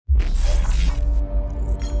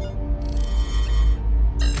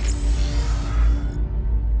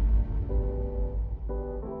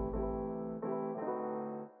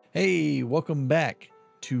Hey, welcome back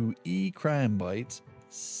to Crime Bites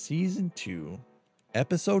Season 2,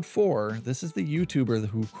 Episode 4. This is the YouTuber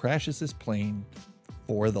who crashes his plane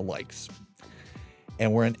for the likes.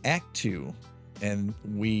 And we're in Act 2, and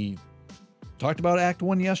we talked about Act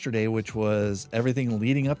 1 yesterday, which was everything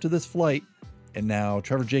leading up to this flight. And now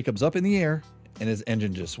Trevor Jacobs up in the air, and his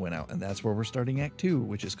engine just went out. And that's where we're starting Act 2,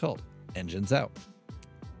 which is called Engines Out.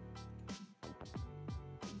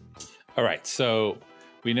 All right, so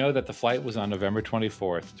we know that the flight was on November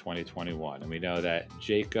 24th, 2021, and we know that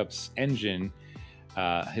Jacob's engine,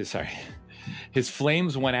 his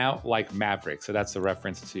flames went out like Maverick. So that's the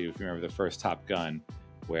reference to, if you remember the first Top Gun,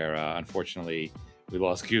 where unfortunately we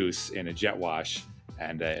lost Goose in a jet wash,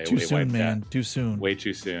 and Too soon, man. Too soon. Way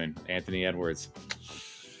too soon. Anthony Edwards.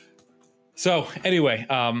 So anyway,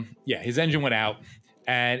 his engine went out,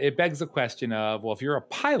 and it begs the question of, well, if you're a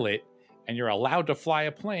pilot and you're allowed to fly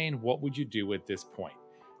a plane, what would you do at this point?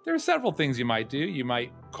 There are several things you might do. You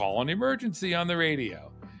might call an emergency on the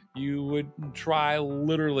radio. You would try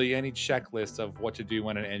literally any checklist of what to do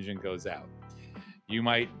when an engine goes out. You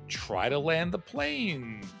might try to land the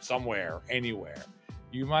plane somewhere, anywhere.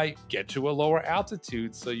 You might get to a lower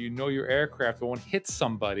altitude so you know your aircraft won't hit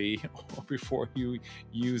somebody before you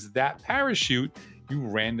use that parachute you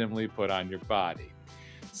randomly put on your body.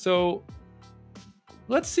 So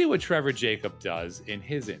let's see what Trevor Jacob does in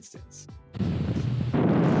his instance.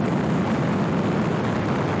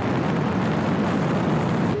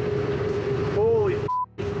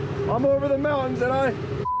 I'm over the mountains and I...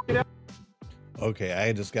 Okay,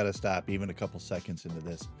 I just got to stop even a couple seconds into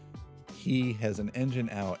this. He has an engine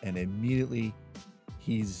out and immediately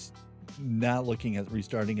he's not looking at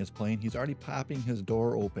restarting his plane. He's already popping his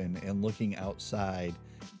door open and looking outside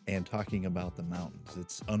and talking about the mountains.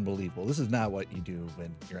 It's unbelievable. This is not what you do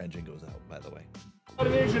when your engine goes out, by the way. Got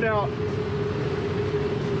an engine out.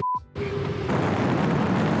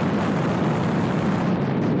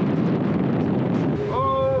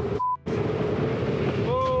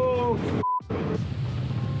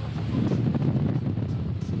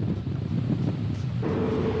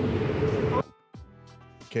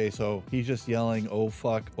 Okay, so he's just yelling, oh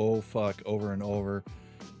fuck, over and over.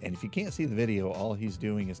 And if you can't see the video, all he's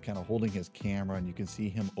doing is kind of holding his camera, and you can see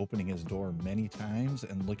him opening his door many times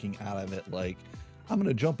and looking out of it like, I'm going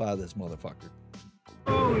to jump out of this motherfucker.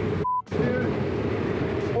 Holy dude.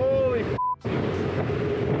 Holy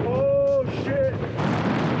oh shit.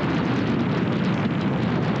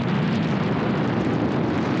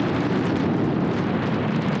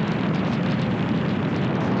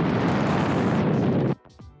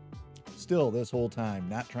 Still, this whole time,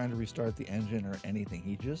 not trying to restart the engine or anything.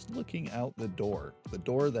 He's just looking out the door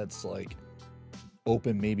that's like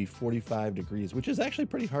open maybe 45 degrees, which is actually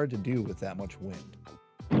pretty hard to do with that much wind.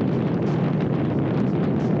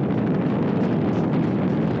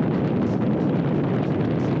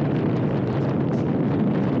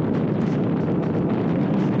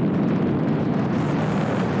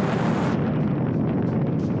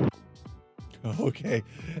 Okay,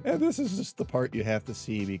 and this is just the part you have to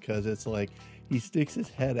see, because it's like he sticks his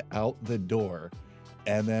head out the door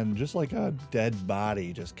and then just like a dead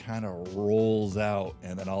body just kind of rolls out,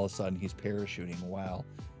 and then all of a sudden he's parachuting while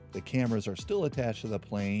the cameras are still attached to the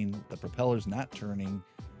plane, the propeller's not turning,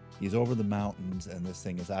 he's over the mountains, and this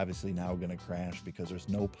thing is obviously now going to crash because there's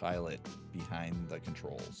no pilot behind the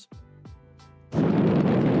controls.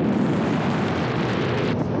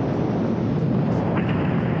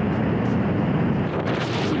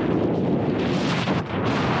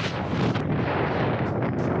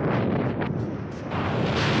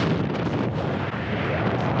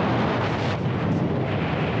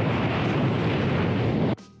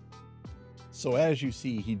 So as you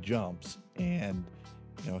see, he jumps, and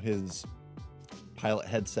his pilot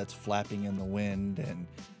headset's flapping in the wind, and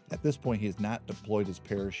at this point he has not deployed his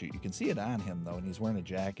parachute. You can see it on him though, and he's wearing a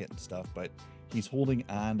jacket and stuff, but he's holding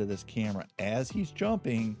on to this camera as he's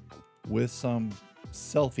jumping with some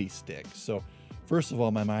selfie stick. So first of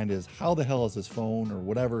all, my mind is, how the hell is his phone or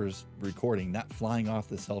whatever is recording not flying off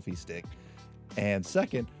the selfie stick? And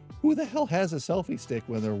second, who the hell has a selfie stick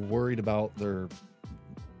when they're worried about their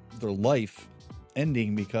life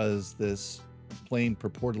ending because this plane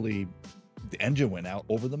purportedly, the engine went out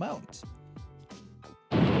over the mountains?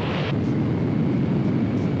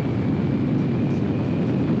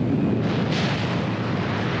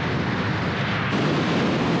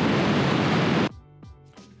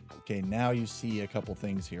 Okay, now you see a couple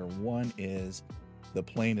things here. One is the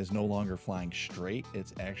plane is no longer flying straight.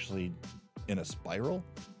 It's actually in a spiral.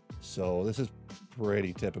 So this is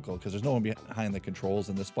pretty typical because there's no one behind the controls,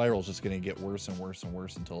 and the spiral is just going to get worse and worse and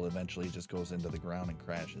worse until it eventually just goes into the ground and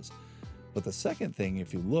crashes. But the second thing,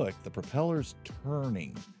 if you look, the propeller's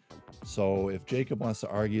turning. So if Jacob wants to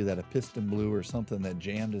argue that a piston blew or something that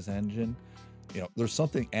jammed his engine, you know, there's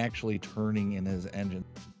something actually turning in his engine.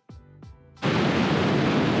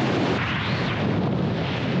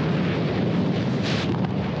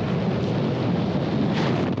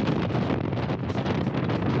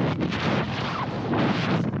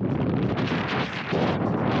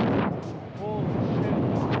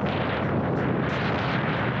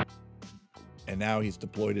 And now he's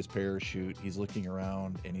deployed his parachute, he's looking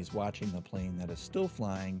around, and he's watching the plane that is still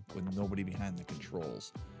flying with nobody behind the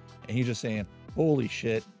controls. And he's just saying, holy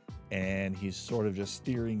shit. And he's sort of just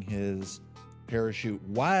steering his parachute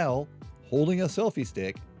while holding a selfie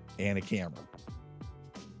stick and a camera.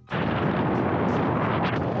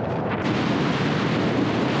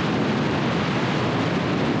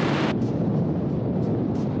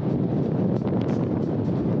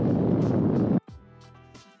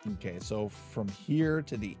 Okay, so from here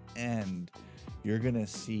to the end, you're going to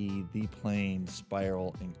see the plane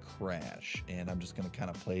spiral and crash. And I'm just going to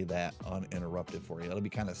kind of play that uninterrupted for you. It'll be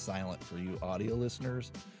kind of silent for you audio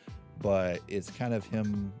listeners, but it's kind of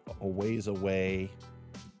him a ways away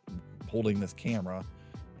holding this camera.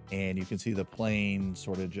 And you can see the plane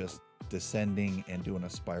sort of just descending and doing a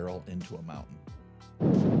spiral into a mountain.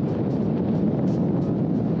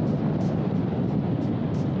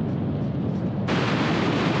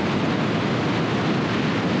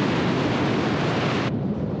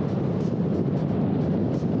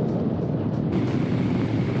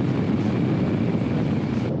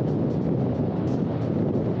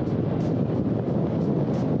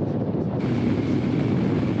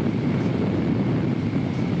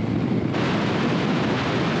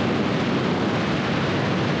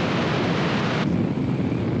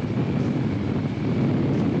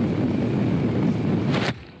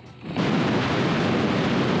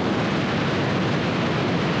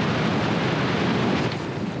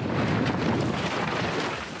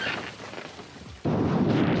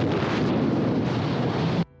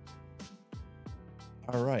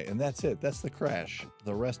 All right, and that's it. That's the crash.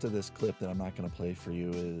 The rest of this clip that I'm not going to play for you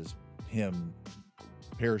is him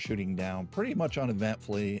parachuting down pretty much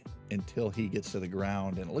uneventfully until he gets to the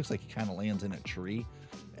ground, and it looks like he kind of lands in a tree,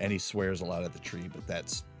 and he swears a lot at the tree, but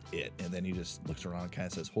that's it. And then he just looks around and kind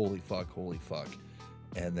of says, holy fuck,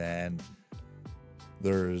 and then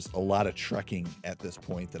there's a lot of trucking at this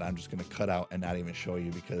point that I'm just going to cut out and not even show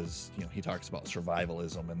you because, you know, he talks about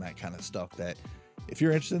survivalism and that kind of stuff that if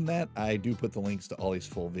you're interested in that, I do put the links to all these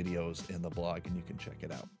full videos in the blog and you can check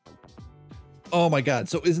it out. Oh my God.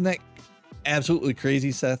 So isn't that absolutely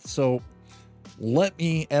crazy, Seth? So let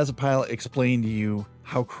me, as a pilot, explain to you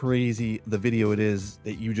how crazy the video it is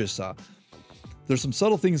that you just saw. There's some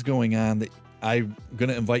subtle things going on that I'm going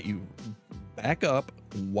to invite you back up,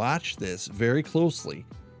 watch this very closely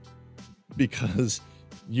because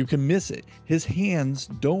you can miss it. His hands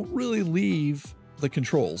don't really leave the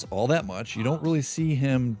controls all that much. You don't really see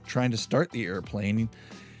him trying to start the airplane.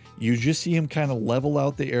 You just see him kind of level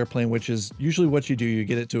out the airplane, which is usually what you do. You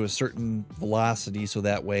get it to a certain velocity so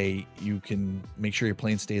that way you can make sure your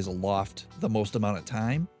plane stays aloft the most amount of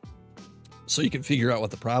time so you can figure out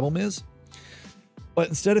what the problem is. But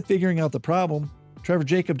instead of figuring out the problem, Trevor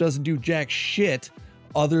Jacob doesn't do jack shit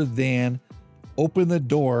other than open the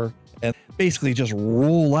door and basically just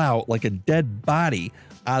roll out like a dead body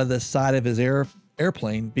out of the side of his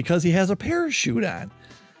airplane because he has a parachute on.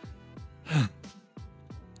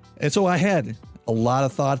 And so I had a lot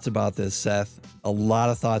of thoughts about this, Seth, a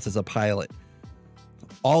lot of thoughts as a pilot,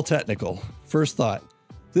 all technical. First thought,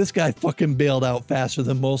 this guy fucking bailed out faster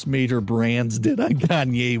than most major brands did on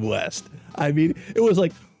Kanye West. I mean, it was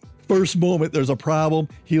like first moment there's a problem,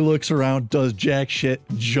 he looks around, does jack shit,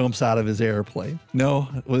 jumps out of his airplane. No,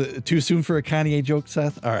 was it too soon for a Kanye joke,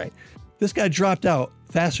 Seth? All right. This guy dropped out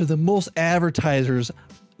faster than most advertisers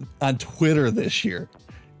on Twitter this year.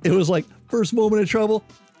 It was like first moment of trouble,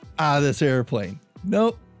 out of this airplane.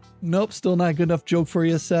 Nope, still not good enough joke for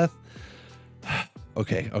you, Seth.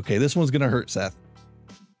 Okay, this one's gonna hurt, Seth.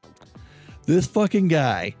 This fucking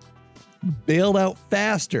guy bailed out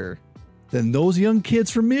faster than those young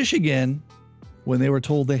kids from Michigan when they were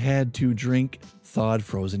told they had to drink thawed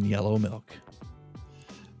frozen yellow milk.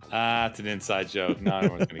 It's an inside joke. Not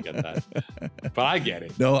everyone's going to get that. But I get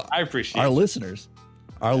it. No, I appreciate our it. listeners.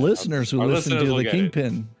 Our listeners who listen to the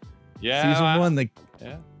Kingpin. Yeah.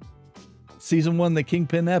 Season 1, the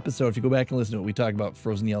Kingpin episode. If you go back and listen to it, we talk about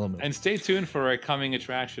frozen yellow milk. And stay tuned for a coming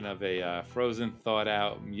attraction of a frozen, thawed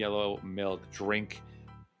out yellow milk drink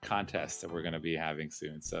contest that we're going to be having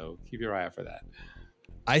soon. So keep your eye out for that.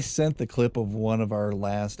 I sent the clip of one of our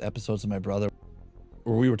last episodes of my brother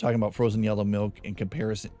where we were talking about frozen yellow milk and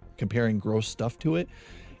comparing gross stuff to it.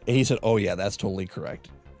 And he said, "Oh yeah, that's totally correct.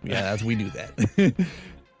 Yeah, we do that."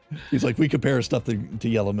 He's like, "We compare stuff to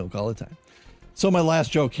yellow milk all the time." So my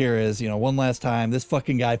last joke here is, one last time, this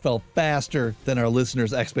fucking guy fell faster than our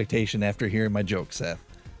listeners' expectation after hearing my joke, Seth.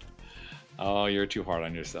 Oh, you're too hard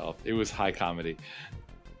on yourself. It was high comedy.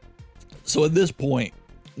 So at this point,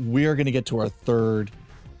 we are going to get to our third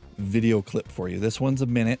video clip for you. This one's a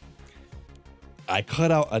minute. I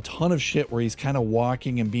cut out a ton of shit where he's kind of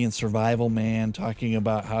walking and being survival man, talking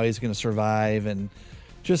about how he's going to survive and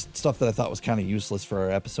just stuff that I thought was kind of useless for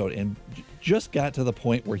our episode, and just got to the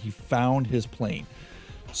point where he found his plane.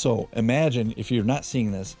 So imagine, if you're not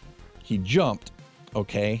seeing this, he jumped,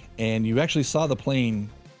 okay, and you actually saw the plane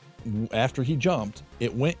after he jumped.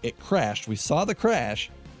 It crashed. We saw the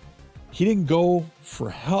crash. He didn't go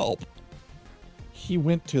for help. He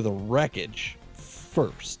went to the wreckage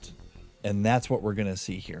first. And that's what we're going to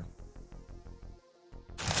see here.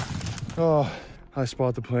 Oh, I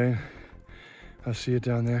spot the plane. I see it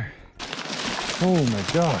down there. Oh my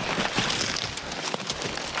God.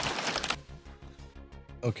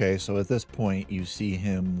 Okay, so at this point, you see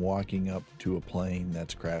him walking up to a plane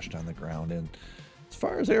that's crashed on the ground. And as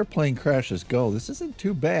far as airplane crashes go, this isn't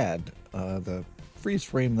too bad. The freeze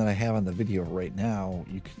frame that I have on the video right now,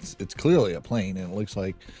 it's clearly a plane, and it looks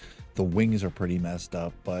like the wings are pretty messed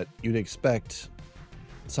up, but you'd expect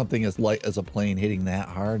something as light as a plane hitting that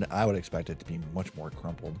hard. I would expect it to be much more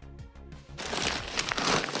crumpled.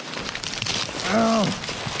 Wow.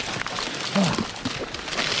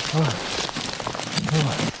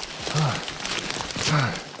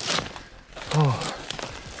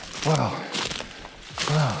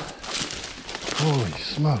 Holy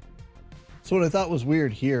smoke. So what I thought was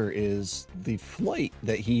weird here is the flight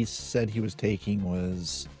that he said he was taking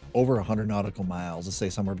was over 100 nautical miles. Let's say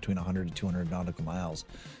somewhere between 100 to 200 nautical miles.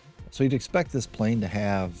 So you'd expect this plane to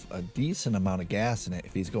have a decent amount of gas in it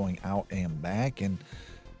if he's going out and back. And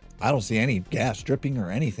I don't see any gas dripping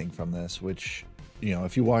or anything from this, which,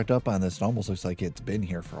 if you walked up on this, it almost looks like it's been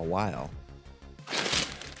here for a while.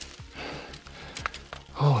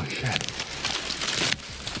 Holy shit.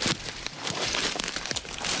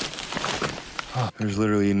 There's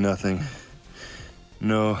literally nothing.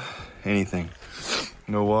 No anything.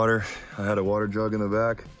 No water. I had a water jug in the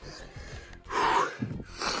back.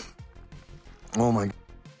 Oh my.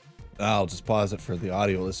 I'll just pause it for the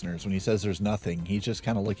audio listeners. When he says there's nothing, he's just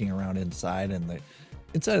kind of looking around inside, and the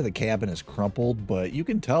inside of the cabin is crumpled, but you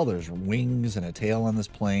can tell there's wings and a tail on this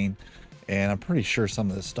plane, and I'm pretty sure some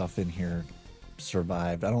of this stuff in here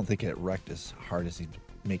survived. I don't think it wrecked as hard as he's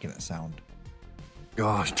making it sound.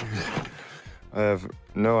 Gosh, dude. I have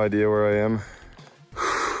no idea where I am.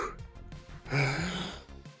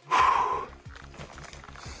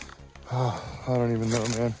 Oh, I don't even know,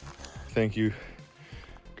 man. Thank you,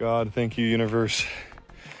 God. Thank you, universe.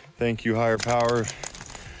 Thank you, higher power,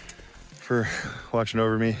 for watching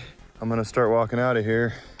over me. I'm gonna start walking out of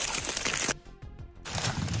here.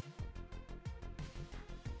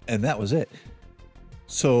 And that was it.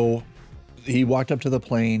 So he walked up to the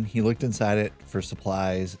plane, he looked inside it for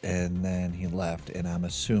supplies, and then he left. And I'm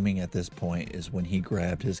assuming at this point is when he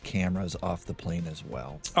grabbed his cameras off the plane as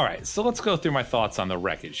well. All right, so let's go through my thoughts on the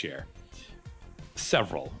wreckage here.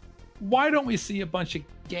 Several. Why don't we see a bunch of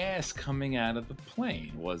gas coming out of the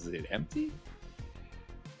plane? Was it empty?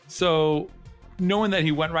 So, knowing that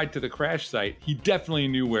he went right to the crash site, he definitely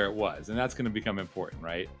knew where it was, and that's going to become important,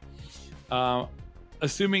 right?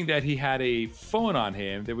 Assuming that he had a phone on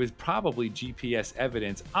him, there was probably GPS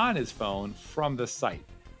evidence on his phone from the site,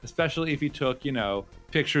 especially if he took,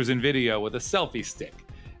 pictures and video with a selfie stick.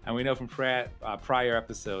 And we know from prior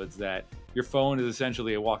episodes that your phone is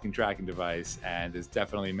essentially a walking tracking device, and there's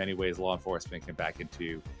definitely many ways law enforcement can back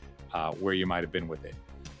into where you might have been with it.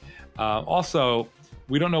 Also,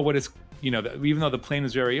 we don't know what is, even though the plane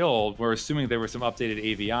is very old, we're assuming there were some updated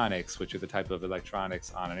avionics, which are the type of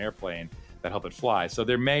electronics on an airplane that help it fly. So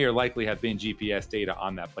there may or likely have been GPS data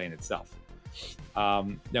on that plane itself.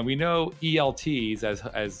 Now we know ELTs,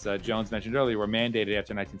 as Jones mentioned earlier, were mandated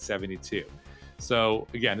after 1972. So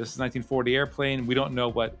again, this is a 1940 airplane. We don't know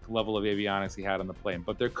what level of avionics he had on the plane,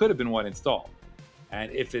 but there could have been one installed.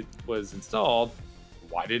 And if it was installed,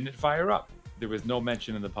 why didn't it fire up? There was no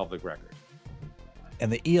mention in the public record.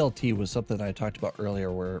 And the ELT was something that I talked about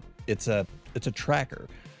earlier, where it's a tracker.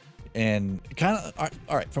 And kind of,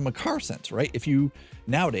 all right, from a car sense, right?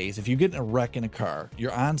 Nowadays, if you get in a wreck in a car,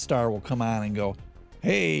 your OnStar will come on and go,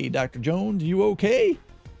 "Hey, Dr. Jones, you okay?"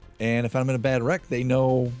 And if I'm in a bad wreck, they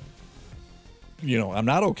know, I'm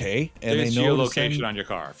not okay. And There's they know geolocation on your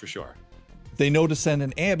car for sure. They know to send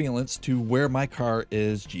an ambulance to where my car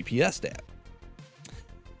is GPSed at.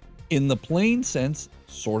 In the plane sense,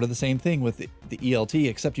 sort of the same thing with the ELT,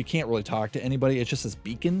 except you can't really talk to anybody. It's just this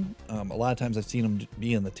beacon. A lot of times I've seen them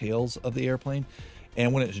be in the tails of the airplane.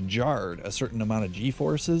 And when it's jarred a certain amount of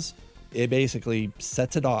G-forces, it basically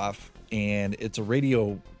sets it off. And it's a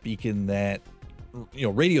radio beacon that,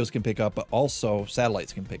 radios can pick up, but also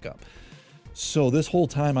satellites can pick up. So this whole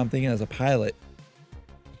time I'm thinking as a pilot,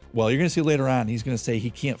 well, you're going to see later on, he's going to say he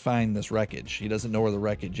can't find this wreckage. He doesn't know where the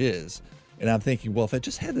wreckage is. And I'm thinking, well, if it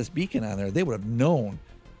just had this beacon on there, they would have known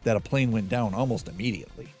that a plane went down almost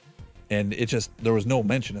immediately. And there was no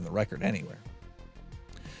mention in the record anywhere.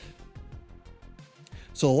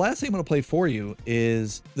 So the last thing I'm going to play for you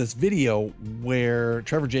is this video where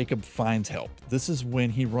Trevor Jacob finds help. This is when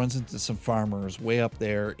he runs into some farmers way up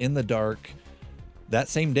there in the dark that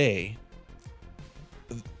same day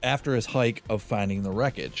after his hike of finding the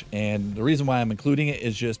wreckage. And the reason why I'm including it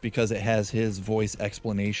is just because it has his voice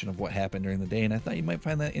explanation of what happened during the day, and I thought you might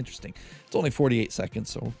find that interesting. It's only 48 seconds,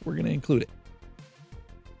 so we're going to include it.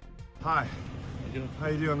 Hi. How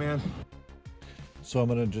you doing, man? So I'm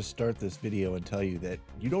going to just start this video and tell you that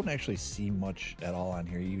you don't actually see much at all on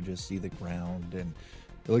here. You just see the ground, and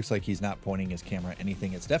it looks like he's not pointing his camera at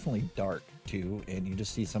anything. It's definitely dark too, and you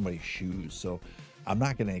just see somebody's shoes. So I'm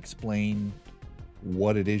not going to explain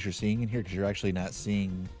what it is you're seeing in here because you're actually not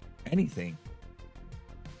seeing anything.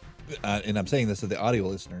 And I'm saying this to the audio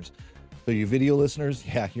listeners. So you video listeners,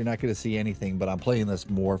 yeah, you're not going to see anything, but I'm playing this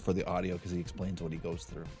more for the audio because he explains what he goes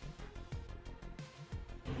through.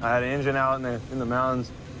 I had an engine out in the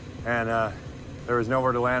mountains, and there was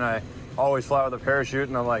nowhere to land. I always fly with a parachute,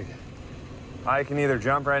 and I'm like, I can either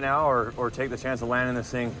jump right now or take the chance of landing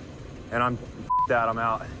this thing, and I'm out, I'm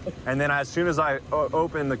out. And then as soon as I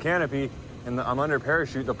opened the canopy, and I'm under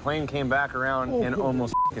parachute, the plane came back around and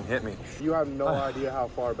almost hit me. You have no idea how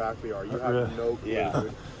far back we are. You have no clue. Yeah.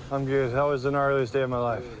 I'm good. That was the gnarliest day of my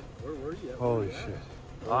life. Where were you at? Holy shit.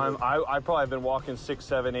 I probably have been walking 6,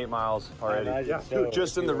 7, 8 miles already. Yeah, so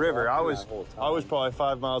just in the river. I was probably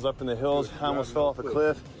 5 miles up in the hills. I almost fell off a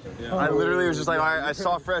cliff. Yeah. I literally was just like, I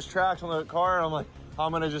saw fresh tracks on the car, and I'm like,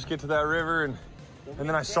 I'm gonna just get to that river, and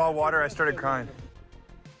then I saw water. I started crying.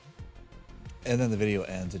 And then the video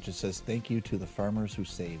ends. It just says, thank you to the farmers who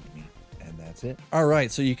saved me. And that's it. All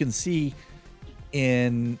right. So you can see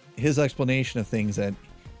in his explanation of things that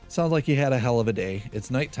sounds like he had a hell of a day.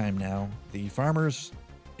 It's nighttime now. He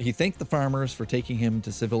thanked the farmers for taking him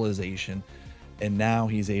to civilization. And now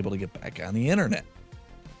he's able to get back on the internet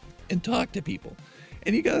and talk to people.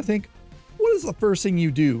 And you got to think, what is the first thing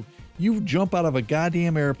you do? You jump out of a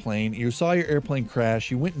goddamn airplane, you saw your airplane crash,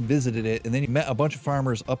 you went and visited it, and then you met a bunch of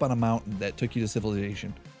farmers up on a mountain that took you to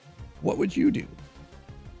civilization. What would you do?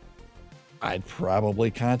 I'd probably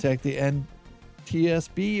contact the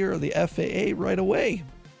NTSB or the FAA right away.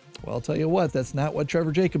 Well, I'll tell you what, that's not what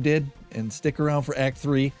Trevor Jacob did. And stick around for Act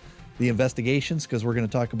 3, the investigations, because we're going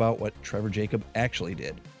to talk about what Trevor Jacob actually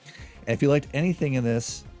did. And if you liked anything in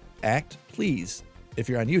this act, please, if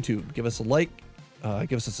you're on YouTube, give us a like.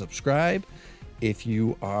 Give us a subscribe. If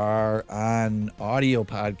you are on audio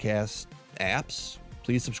podcast apps,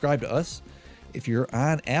 please subscribe to us. If you're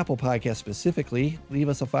on Apple Podcasts specifically, leave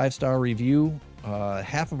us a 5-star review.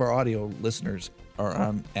 Half of our audio listeners are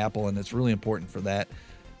on Apple, and it's really important for that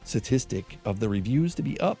statistic of the reviews to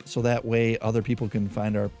be up, so that way other people can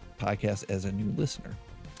find our podcast as a new listener.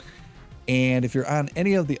 And if you're on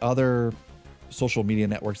any of the other social media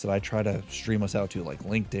networks that I try to stream us out to, like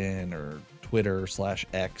LinkedIn or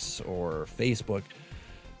Twitter/X or Facebook,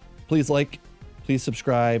 please please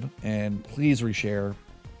subscribe, and please reshare,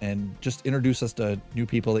 and just introduce us to new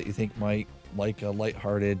people that you think might like a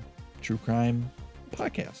lighthearted true crime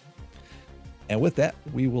podcast. And with that,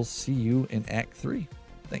 we will see you in Act 3.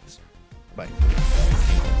 Thanks. Bye.